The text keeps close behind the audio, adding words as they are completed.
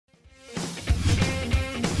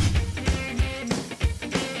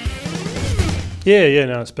Yeah,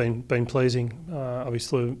 no, it's been pleasing.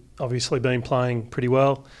 Obviously been playing pretty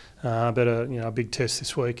well, but a big test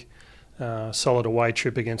this week. Solid away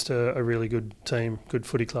trip against a really good team, good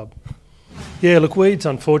footy club. Yeah, look, Weeds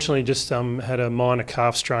unfortunately just had a minor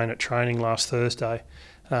calf strain at training last Thursday.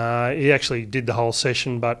 He actually did the whole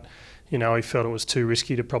session, but he felt it was too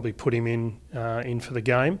risky to probably put him in for the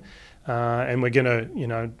game. And we're going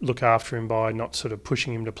to look after him by not sort of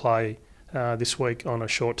pushing him to play this week on a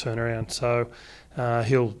short turnaround. So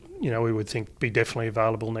he'll, we would think, be definitely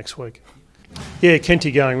available next week. Yeah,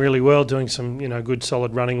 Kenty going really well, doing some good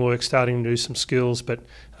solid running work, starting to do some skills, but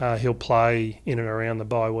he'll play in and around the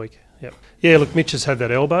bye week. Yep. Yeah, look, Mitch has had that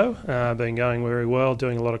elbow, been going very well,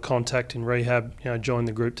 doing a lot of contact in rehab. Joined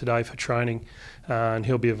the group today for training, and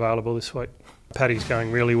he'll be available this week. Paddy's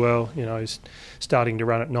going really well. He's starting to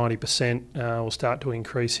run at 90%. Will start to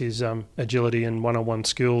increase his agility and one-on-one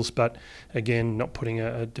skills, but again, not putting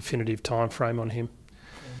a definitive time frame on him.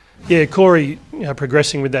 Yeah, Corey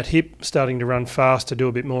progressing with that hip, starting to run fast, to do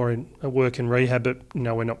a bit more work in rehab, but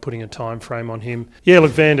we're not putting a time frame on him. Yeah,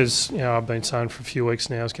 look, Vander's, I've been saying for a few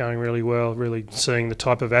weeks now, is going really well, really seeing the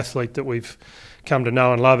type of athlete that we've come to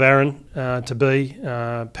know and love Aaron to be.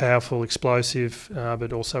 Powerful, explosive,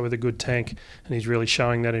 but also with a good tank, and he's really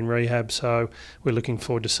showing that in rehab, so we're looking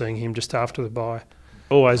forward to seeing him just after the bye.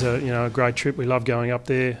 Always a great trip. We love going up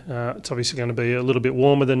there. It's obviously going to be a little bit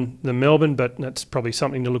warmer than Melbourne, but that's probably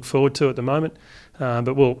something to look forward to at the moment.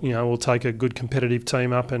 But we'll take a good competitive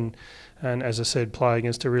team up and as I said, play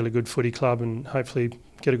against a really good footy club and hopefully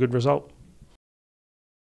get a good result.